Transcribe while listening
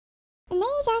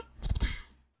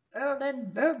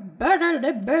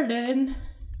Berlin.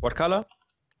 What color?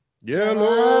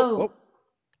 Yellow. Oh.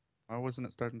 Why wasn't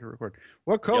it starting to record?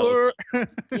 What color?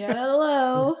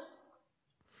 Yellow.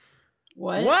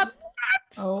 What?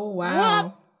 Oh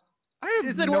wow. What?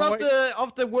 Is it one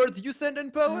of the words you sent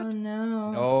in, Poet? Oh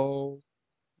no. No.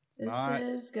 This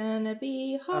is gonna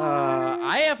be hard.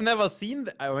 I have never seen.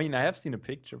 I mean, I have seen a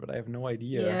picture, but I have no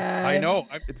idea. Yeah. I know.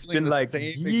 It's been like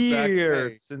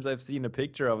years since I've seen a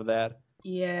picture of that.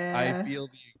 Yeah. I feel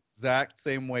the exact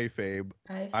same way, Fabe.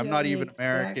 I'm not even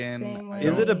American.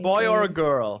 Is it a boy or a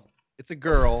girl? It's a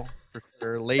girl for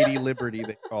sure. Lady Liberty,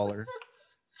 they call her.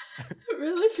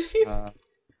 Really, Fabe?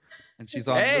 And she's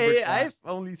on. Hey, I've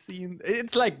only seen.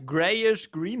 It's like grayish,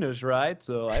 greenish, right?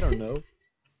 So I don't know.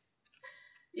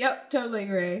 Yep, totally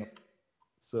gray.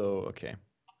 So okay.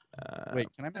 Wait,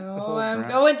 can I make the Oh, whole I'm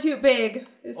graph? going too big.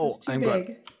 This is too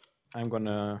big. I'm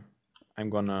gonna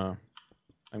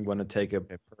take a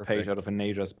page out of a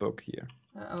Nature's book here.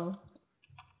 Uh-oh.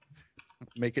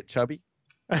 Make it chubby?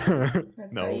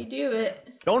 That's how you do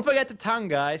it. Don't forget the tongue,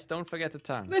 guys. Don't forget the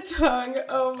tongue. The tongue.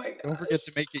 Oh my god. Don't forget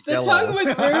to make it the yellow. The tongue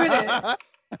would ruin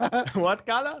it. What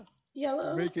color?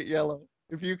 Yellow. Make it yellow.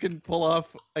 If you can pull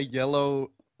off a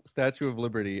yellow Statue of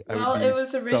Liberty, well, it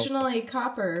was originally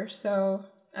copper, so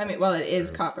I mean, well, it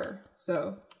is copper,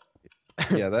 so.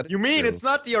 Yeah, that. You mean it's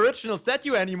not the original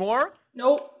statue anymore?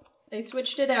 Nope, they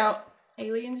switched it out.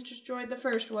 Aliens destroyed the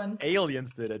first one.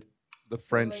 Aliens did it. The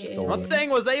French stole it. I'm not saying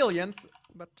it was aliens,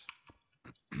 but.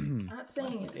 Not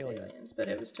saying it was aliens, but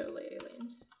it was totally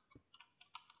aliens.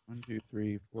 1, 2,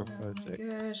 3, 4, 5, 6. Oh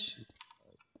my gosh!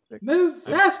 Move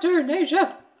faster,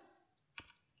 Nasia!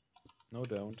 No,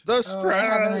 don't. The stress. I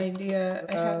have an idea.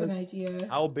 I have an idea.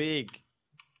 How big?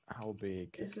 How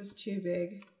big? This is too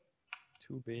big.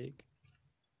 Too big?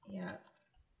 Yeah.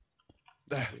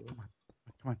 Come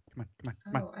on.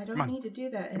 Oh, I don't need to do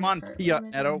that. Come on, Piat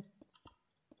Netto.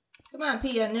 Come on,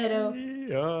 Piat Netto.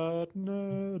 Piat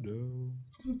Netto.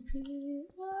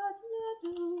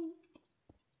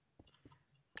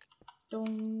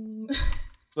 Dong.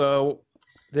 So,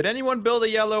 did anyone build a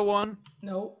yellow one?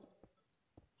 Nope.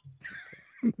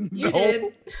 You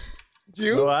did. Did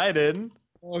you? No, I didn't.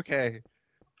 Okay.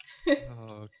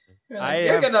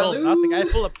 You're gonna lose. Nothing. I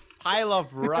built a pile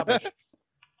of rubbish.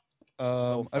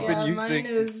 I've been using. Mine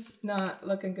is not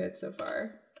looking good so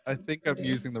far. I think I'm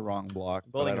using the wrong block.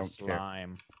 Building but I don't a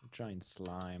slime. A giant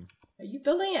slime. Are you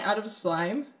building it out of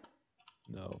slime?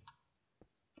 No.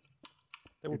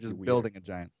 We're just building a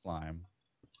giant slime.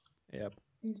 Yep.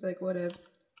 He's like,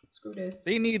 whatevs. Screw this.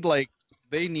 They need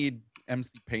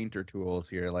MC Painter tools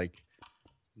here, like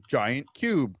giant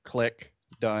cube, click,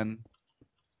 done.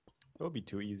 That would be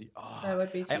too easy. Oh, that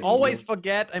would be too easy. I always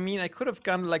forget. I mean, I could have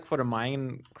gone like for the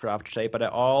Minecraft shape, but I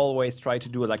always try to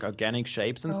do like organic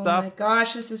shapes and stuff. Oh my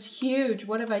gosh, this is huge.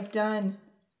 What have I done?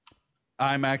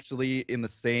 I'm actually in the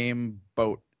same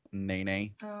boat,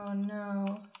 Nene. Oh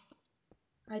no.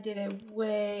 I did it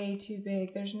way too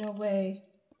big. There's no way.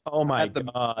 Oh my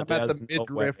god. I'm at the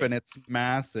midriff and it's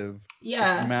massive.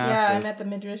 Yeah, it's massive. yeah, I'm at the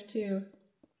midriff too.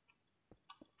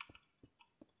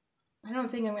 I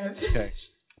don't think I'm gonna finish. Okay.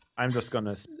 I'm just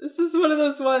gonna. This is one of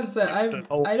those ones that I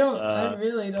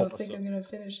really don't think I'm gonna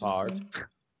finish this one.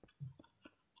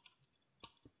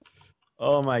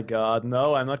 Oh my god,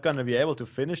 no, I'm not gonna be able to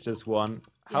finish this one.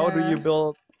 How do you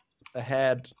build a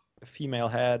head, a female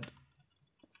head?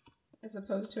 As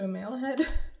opposed to a male head?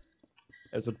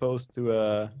 As opposed to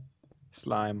a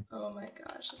slime. Oh my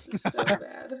gosh, this is so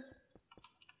bad.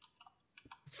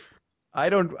 I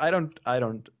don't.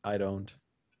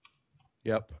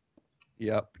 Yep.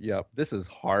 This is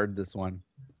hard, this one.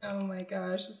 Oh my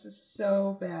gosh, this is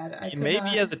so bad.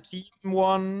 Maybe as a team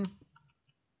one.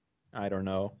 I don't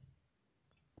know.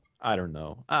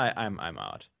 I'm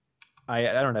out. I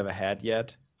don't have a head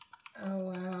yet. Oh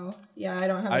wow. Yeah, I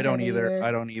don't have. I don't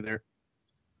either.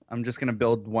 I'm just gonna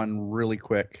build one really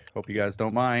quick. Hope you guys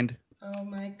don't mind. Oh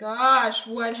my gosh,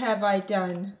 what have I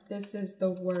done? This is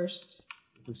the worst.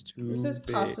 This is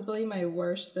possibly my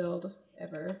worst build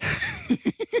ever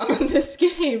on this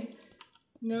game.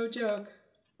 No joke.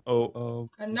 Oh.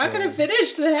 I'm not gonna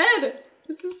finish the head.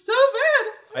 This is so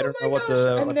bad. I don't know what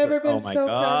the. I've never been so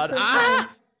close for time.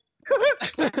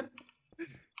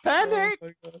 Panic!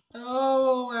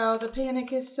 Oh wow, the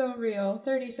panic is so real.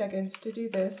 30 seconds to do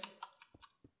this.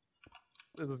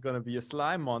 This is gonna be a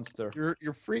slime monster. You're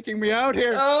freaking me out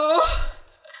here. Oh,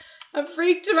 I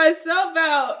freaked myself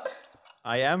out.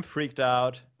 I am freaked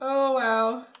out. Oh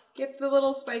wow, get the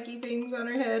little spiky things on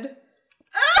her head.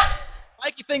 Ah!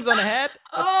 Spiky things on her head?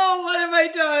 Oh, what have I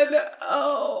done?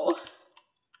 Oh.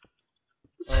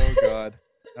 Oh god.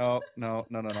 No, no,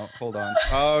 no, no, no. Hold on.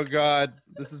 Oh god,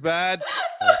 this is bad.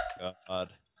 Oh god.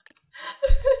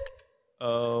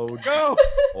 Oh Go.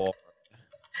 Lord.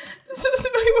 This is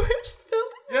my worst build.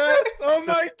 Yes. Oh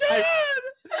my god.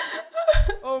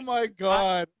 Oh my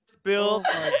god. Build.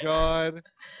 Oh my god.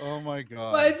 Oh my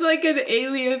god. Mine's like an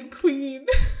alien queen.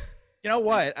 You know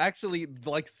what? Actually,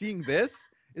 like seeing this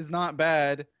is not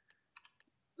bad.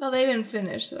 Well, they didn't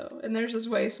finish though, and theirs is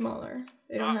way smaller.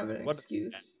 They don't have an what is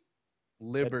excuse.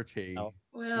 Liberty. That's-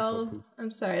 Well,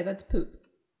 I'm sorry, that's poop.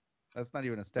 That's not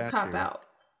even a It's a statue. cop out.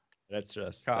 That's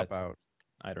just Cop that's- out.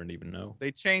 I don't even know. They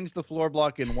changed the floor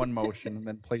block in one motion and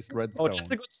then placed Oh, redstone. just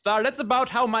a good start. That's about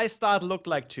how my start looked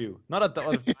like too. Not at the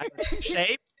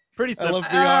shape. Pretty I simple. love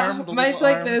the arm. The Mine's little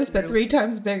like arm. this, but 3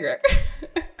 times bigger.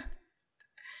 I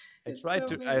It's tried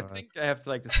so to. I big. think I have to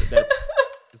like this. That,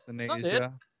 Just an That's it.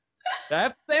 Asia. I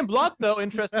have the same block though.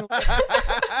 Interesting.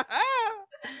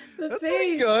 The That's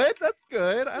pretty face. good. That's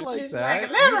good. I like She's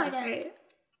that. like, "Liberty."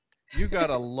 You got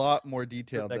a lot more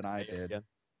detail than I did. Again.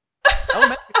 Oh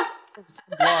man, it's the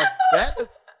same block.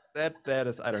 That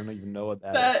is. I don't even know what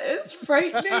that That is. is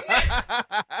frightening.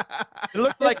 It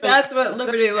looked If like. that's what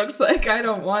Liberty looks like, I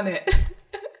don't want it.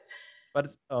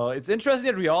 But it's interesting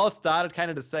that we all started kind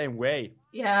of the same way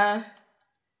Yeah.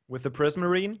 with the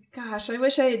Prismarine. Gosh, I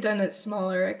wish I had done it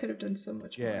smaller. I could have done so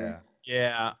much Yeah.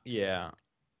 Yeah, yeah.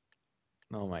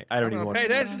 Oh my! I don't even want. Pay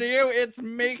attention to you. It's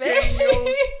making more.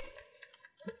 you.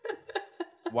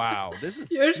 Wow, this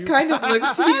is. Yours cute. kind of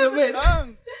looks human.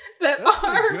 Tongue. That That's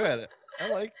pretty arm. good. I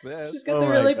like this. She's got Oh the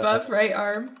my really God. buff right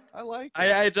arm. I like.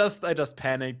 It. I just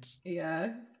panicked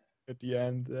Yeah. at the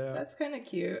end. Yeah. That's kind of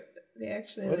cute. They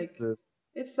actually What like. is this?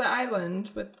 It's the island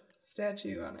with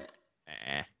statue on it.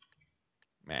 Meh.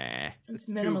 Meh. It's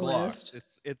Two blocks.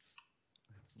 minimalist. It's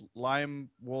lime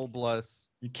wool plus.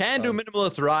 You can do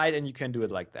minimalist right, and you can do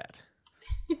it like that.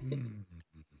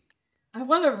 I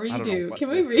want to don't know redo. what Can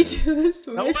we this redo this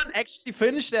one? No one actually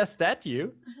finished their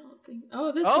statue. I don't think.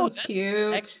 Oh, this Oh, one's that's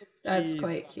cute. actually That's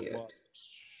quite cute. somewhat-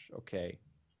 Okay.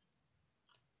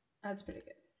 That's pretty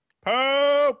good.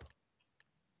 Poop.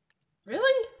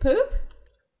 Really? Poop?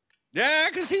 Yeah,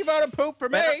 because he voted poop for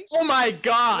me. Oh my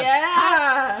god!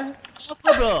 Yeah.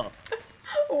 Possible!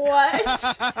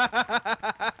 What?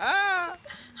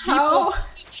 How? People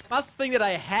must think that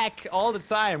I hack all the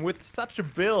time with such a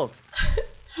build.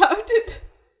 How did?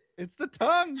 It's the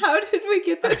tongue. How did we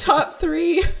get the top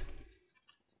 3?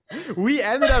 We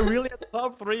ended up really at the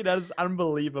top 3. That is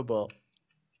unbelievable.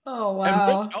 Oh And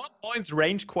wow, look, our points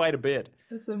range quite a bit.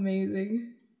 that's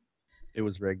amazing. It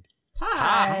was rigged.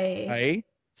 Pie. Hey.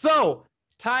 So,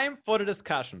 time for the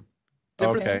discussion.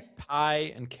 Different Okay.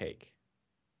 pie and cake.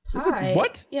 Is it- Pie.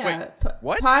 what? Yeah. Wait,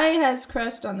 what? Pie has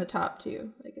crust on the top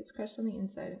too. Like it's crust on the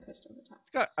inside and crust on the top. It's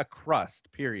got a crust.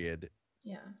 Period.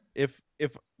 Yeah. If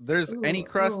there's any Ooh,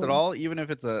 crust at ooh. all, even if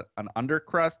it's an under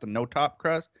crust and no top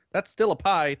crust, that's still a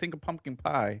pie. Think of pumpkin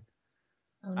pie.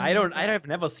 Oh, I no. have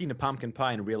never seen a pumpkin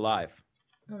pie in real life.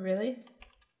 Oh really?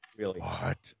 Really.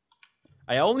 What?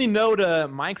 I only know the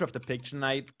Minecraft depiction.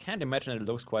 I can't imagine that it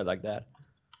looks quite like that.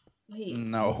 Wait.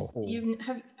 No.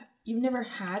 You've never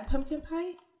had pumpkin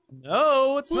pie?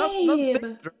 No, it's not.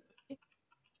 Fabe.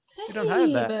 You don't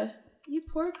have that. Fabe, you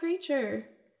poor creature.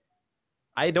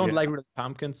 I don't Yeah. like real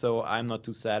pumpkin, so I'm not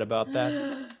too sad about that.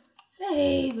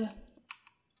 Fabe.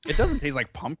 It doesn't taste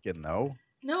like pumpkin though.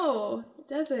 No, it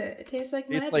doesn't. It tastes like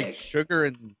It tastes magic. like sugar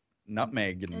and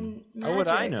nutmeg and. And How would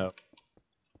I magic. know?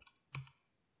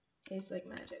 Tastes like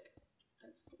magic.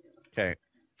 That's the real- Okay.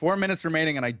 4 minutes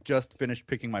remaining, and I just finished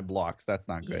picking my blocks. That's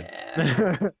not good.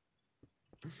 Yeah.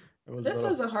 This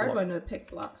was a hard one. one to pick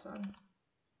blocks on.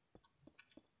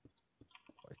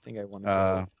 I think I want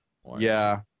to.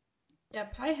 Yeah. Yeah,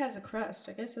 pie has a crust.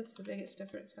 I guess that's the biggest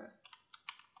difference, huh?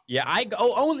 Yeah, I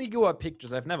only go at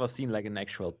pictures. I've never seen like an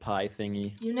actual pie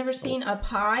thingy. You've never seen a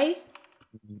pie?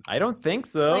 I don't think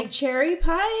so. Like cherry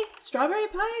pie? Strawberry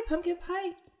pie? Pumpkin pie?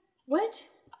 What?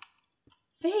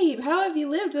 Fabe, how have you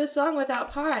lived this long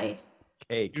without pie?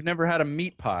 Cake. You've never had a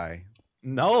meat pie.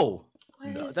 No. What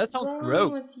No, is that sounds wrong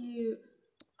gross. with you?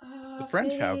 Oh, The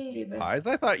French have meat Fabe. pies.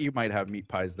 I thought you might have meat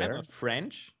pies I'm there. not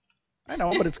French. I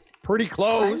know, but it's pretty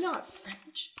close. I'm not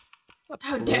French. It's not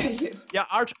How true. dare you? Yeah,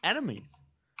 arch enemies.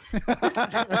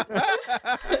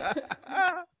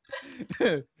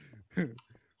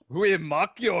 We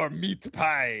mock your meat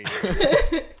pie.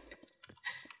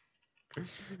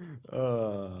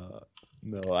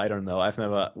 No, I don't know. I've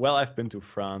never. Well, I've been to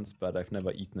France, but I've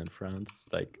never eaten in France.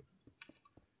 Like,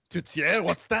 Toutière,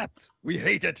 what's that? We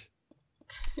hate it.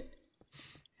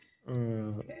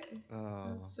 Okay, Oh.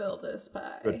 let's fill this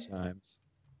pie. good times.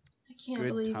 I can't Good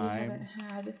believe times. you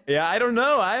haven't had Yeah, I don't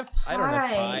know. I don't have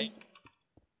pie. pie.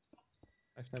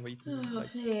 I've never eaten. Oh, Like,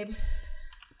 Fabe.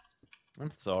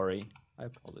 I'm sorry. I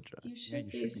apologize. You should you be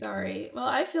should be sorry. Well,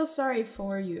 I feel sorry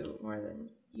for you more than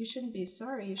you shouldn't be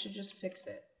sorry. You should just fix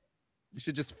it. You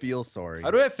should just feel sorry.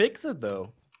 How do I fix it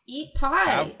though? Eat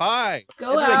pie. Have pie.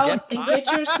 Go How do I get out and pie?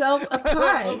 get yourself a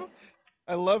pie.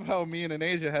 I love how me and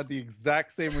Anasia had the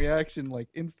exact same reaction, like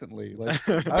instantly. Like,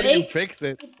 how do you Bake. fix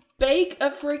it? Bake a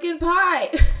freaking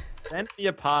pie. Send me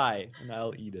a pie and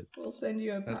I'll eat it. We'll send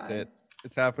you a pie. That's it.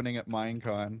 It's happening at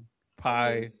Minecon.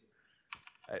 Pie. Please.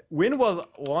 Win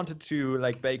wanted to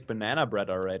like bake banana bread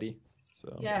already.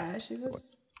 So Yeah, she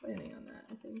was planning on that,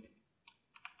 I think.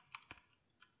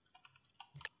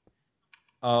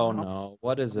 Oh no,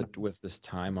 what is it with this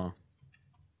timer?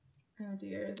 Oh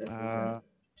dear, this isn't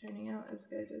turning out as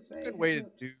good as I Good way to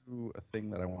hoped. do a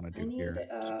thing that I want to I do need, here.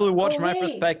 People who watch oh, my hey,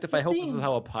 perspective, it's a I hope this is thing.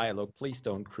 how a pie look. Please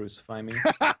don't crucify me.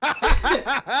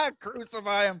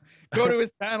 Crucify him. Go to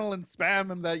his channel and spam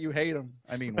him that you hate him.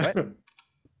 I mean, what?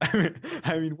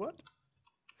 I mean what?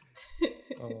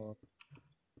 Oh.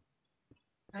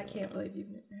 I can't believe you've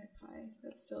never had pie.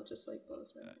 That still just like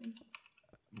blows my mind.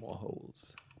 More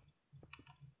holes.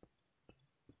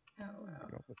 Oh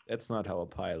wow. That's not how a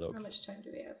pie How looks. much time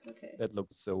do we have? Okay. That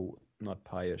looks so not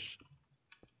pie-ish.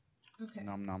 Okay.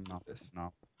 Nom nom nom. This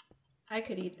nom. I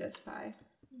could eat this pie.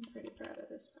 I'm pretty proud of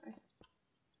this pie.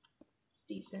 It's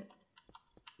decent.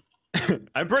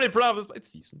 I'm pretty proud of this.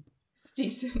 It's decent. It's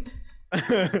decent.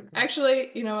 Actually,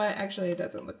 you know what? Actually, it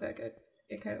doesn't look that good.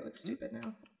 It kind of looks stupid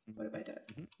now. What have I done?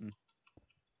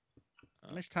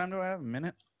 How much time do I have? A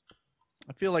minute?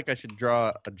 I feel like I should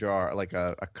draw a jar, like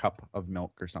a cup of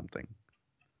milk or something.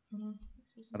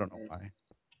 This isn't I don't know good. why.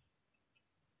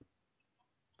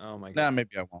 Oh my god. Nah,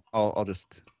 maybe I won't. I'll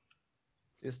just.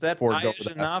 Is that forego pie-ish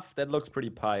that. enough? That looks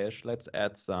pretty pie-ish. Let's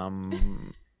add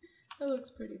some. That looks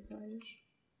pretty pie-ish.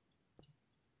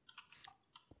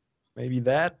 Maybe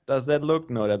that? Does that look?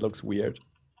 No, that looks weird.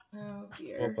 Oh How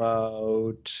dear.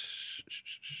 about...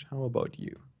 How about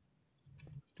you?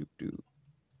 Do.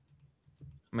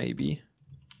 Maybe.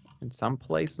 In some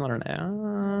place, not an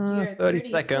Oh dear, 30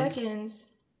 seconds.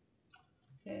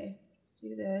 Okay.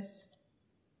 Do this.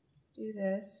 Do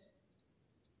this.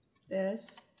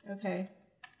 This. Okay.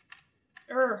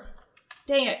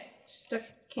 Dang it. Stuck.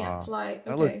 Can't fly.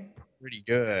 That looks Okay. pretty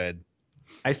good.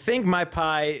 I think my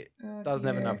pie Oh, doesn't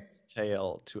have enough dear.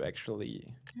 detail to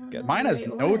actually I don't get... know Mine the has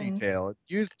right no one. detail.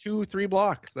 Use 2-3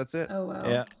 blocks. That's it. Oh well.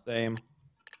 Yeah, same.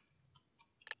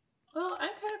 Well, I'm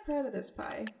kind of proud of this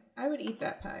pie. I would eat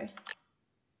that pie.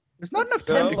 There's not It's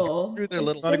enough time to simple. go through their It's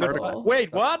little simple.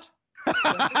 Wait, what?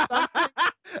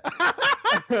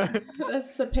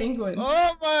 That's a penguin.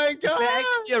 Oh my Is there god!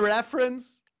 actually a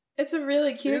reference? It's a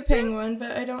really cute Is it? penguin,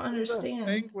 but I don't It's a understand.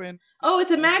 penguin. Oh,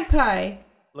 it's a magpie.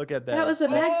 Look at that. That was a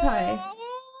magpie.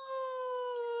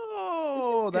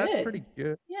 Oh, that's good. pretty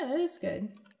good. Yeah, that is good.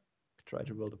 Try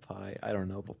to build a pie. I don't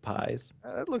know about pies.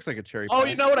 That looks like a cherry Oh, pie.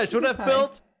 you know what I should have Pie.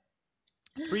 built?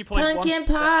 3.1. Pumpkin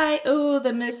pie. Ooh,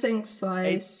 the missing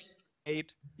slice.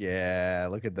 8. Yeah,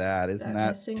 look at that. Isn't that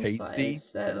missing tasty?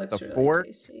 slice. That looks The really fork.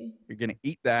 tasty. You're gonna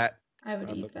eat that. I would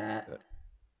That eat looks that. good.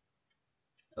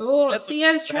 Oh, That see,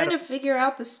 I was trying better. to figure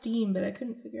out the steam, but I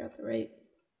couldn't figure out the right.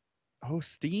 Oh,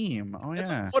 steam. Oh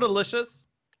It's yeah. so delicious.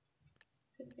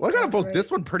 Well, I figure gotta out the vote this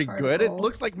right one pretty good. It particle.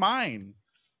 looks like mine.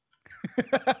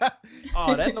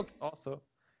 Oh, that looks also.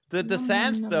 The Nom, nom,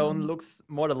 sandstone nom. looks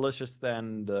more delicious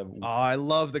than the. Oh, I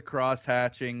love the cross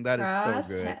hatching. That is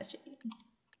so good. Cross-hatching.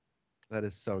 That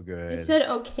is so good. You said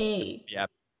okay. Yep.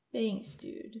 Thanks,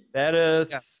 dude. That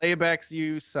is. Yeah, Laybacks,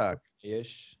 you suck.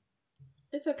 Ish.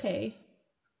 It's okay.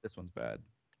 This one's bad.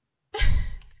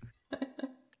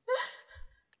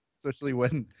 Especially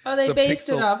when. Oh, they The based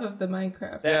it pixel- off of the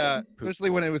Minecraft. That Yeah, is poop. especially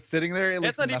when it was sitting there. It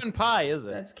That's looks not even pie, is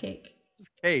it? That's cake. This is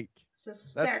cake. It's a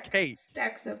stack. cake.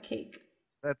 Stacks of cake.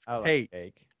 That's I like cake.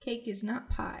 cake. Cake is not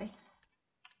pie.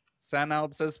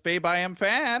 Sanalb says, Fabe, I am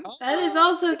fan. That is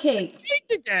also cake.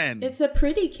 Cake again. It's a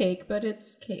pretty cake, but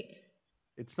it's cake.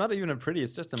 It's not even a pretty.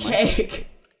 It's just a Cake,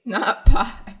 not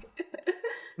pie.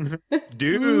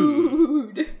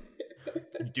 Dude.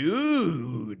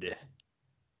 Dude.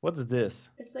 What's this?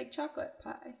 It's like chocolate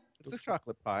pie. It's a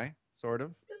chocolate pie, sort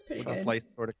of. It's pretty With a good.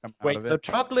 slice sort of come out Wait, of so it.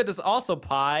 chocolate is also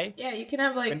pie? Yeah, you can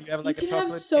have like When you have, like, a can have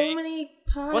chocolate so cake? many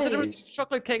pies. What's the difference between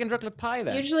chocolate cake and chocolate pie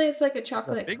then? Usually it's like a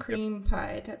chocolate big cream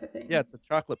pie type of thing. Yeah, it's a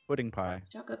chocolate pudding pie,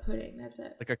 chocolate pudding. That's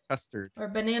it. like a custard. Or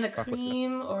banana chocolate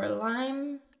cream or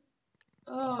lime.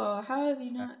 Oh, how have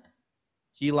you not?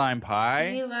 Key lime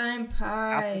pie. Key lime Apple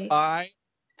pie. pie.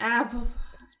 Apple pie.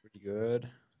 That's pretty good.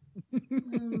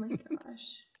 Oh my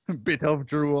gosh. Bit of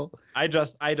drool. I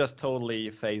just totally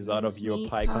phase out of your Mincemeat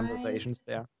pie pie. conversations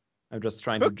there. I'm just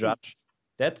trying to judge.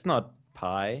 That's not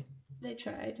pie. They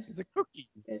tried. These are cookies.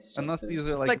 It's still Unless these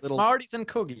are It's like, like little. Smarties and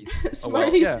cookies.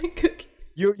 Smarties yeah. and cookies.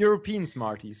 European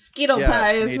Smarties. Skittle Yeah,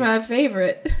 pie is Canadian. my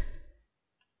favorite.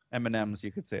 M&Ms,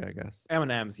 you could say, I guess.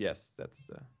 M&Ms, yes, that's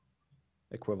the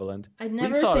equivalent. I'd We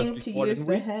never saw this think to before, use didn't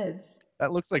the we? heads.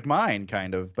 That looks like mine,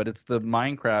 kind of, but it's the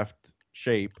Minecraft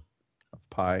shape of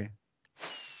pie.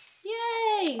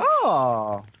 Yay!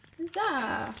 Oh,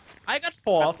 Huzzah! I got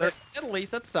fourth. At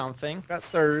least that's something. got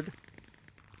third.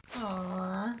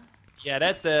 Aww. Yeah,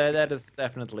 that is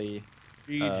definitely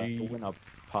the GG. winner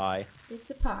pie. It's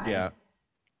a pie. Yeah.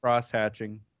 Cross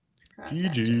hatching. Cross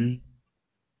hatching. GG.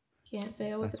 Can't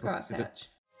fail with That's the what we did.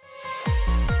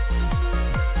 crosshatch.